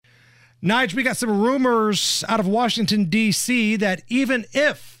Nige, we got some rumors out of Washington, D.C. that even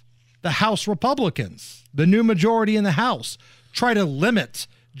if the House Republicans, the new majority in the House, try to limit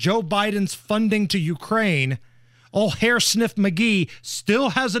Joe Biden's funding to Ukraine, old Hair Sniff McGee still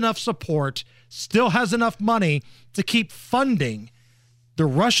has enough support, still has enough money to keep funding the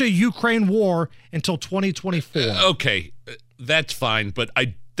Russia-Ukraine war until 2024. Okay, that's fine, but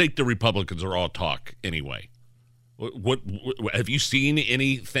I think the Republicans are all talk anyway. What have you seen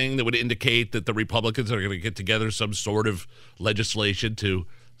anything that would indicate that the Republicans are going to get together some sort of legislation to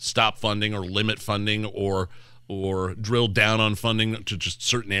stop funding or limit funding or drill down on funding to just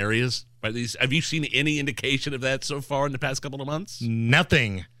certain areas? Have you seen any indication of that so far in the past couple of months?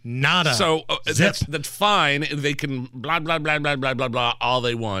 Nothing. Nada. So that's fine. They can blah, blah, blah, blah, blah, blah, blah, all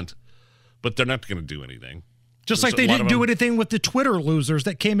they want, but they're not going to do anything. Just like they didn't do anything with the Twitter losers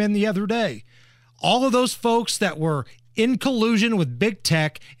that came in the other day. All of those folks that were in collusion with big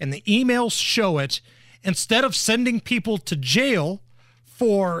tech, and the emails show it, instead of sending people to jail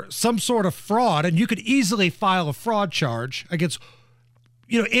for some sort of fraud, and you could easily file a fraud charge against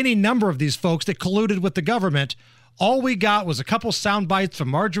any number of these folks that colluded with the government. All we got was a couple sound bites from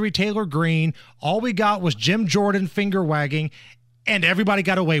Marjorie Taylor Greene. All we got was Jim Jordan finger wagging, and everybody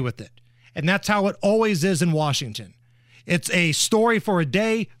got away with it. And that's how it always is in Washington. It's a story for a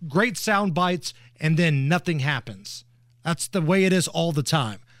day, great sound bites, and then nothing happens. That's the way it is all the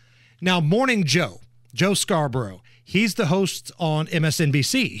time. Now, Morning Joe Scarborough, he's the host on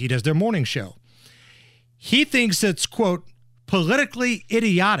MSNBC. He does their morning show. He thinks it's, quote, politically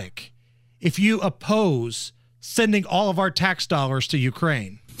idiotic if you oppose sending all of our tax dollars to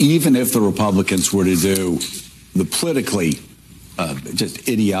Ukraine. Even if the Republicans were to do the politically just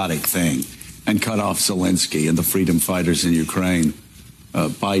idiotic thing and cut off Zelensky and the freedom fighters in Ukraine,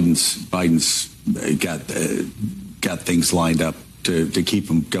 Biden's got things lined up to keep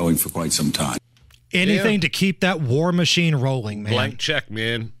him going for quite some time. Anything to keep that war machine rolling, man. Blank check,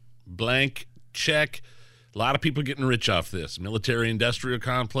 man. Blank check. A lot of people getting rich off this military-industrial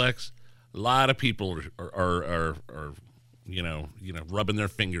complex. A lot of people are rubbing their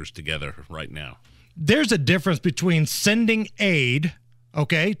fingers together right now. There's a difference between sending aid,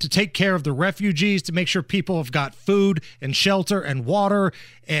 okay, to take care of the refugees, to make sure people have got food and shelter and water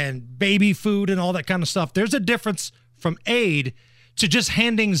and baby food and all that kind of stuff. There's a difference from aid to just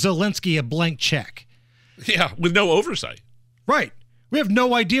handing Zelensky a blank check. Yeah, with no oversight. Right. We have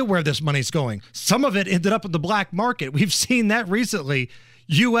no idea where this money's going. Some of it ended up in the black market. We've seen that recently.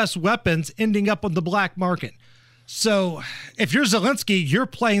 U.S. weapons ending up on the black market. So if you're Zelensky, you're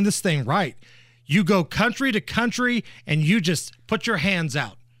playing this thing right. You go country to country and you just put your hands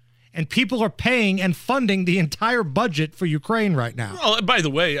out. And people are paying and funding the entire budget for Ukraine right now. Well, by the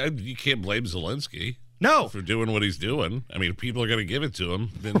way, you can't blame Zelensky. No. For doing what he's doing. I mean, people are going to give it to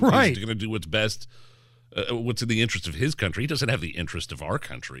him. Then right. He's going to do what's best, what's in the interest of his country. He doesn't have the interest of our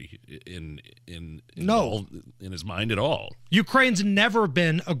country in his mind at all. Ukraine's never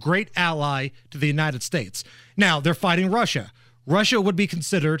been a great ally to the United States. Now, they're fighting Russia. Russia would be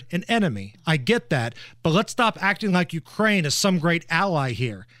considered an enemy. I get that, but let's stop acting like Ukraine is some great ally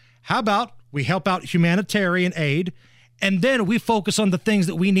here. How about we help out humanitarian aid, and then we focus on the things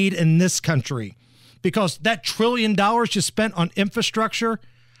that we need in this country? Because that $1 trillion you spent on infrastructure,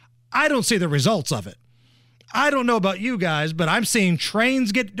 I don't see the results of it. I don't know about you guys, but I'm seeing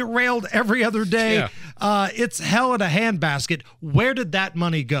trains get derailed every other day. Yeah. It's hell in a handbasket. Where did that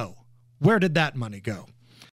money go? Where did that money go?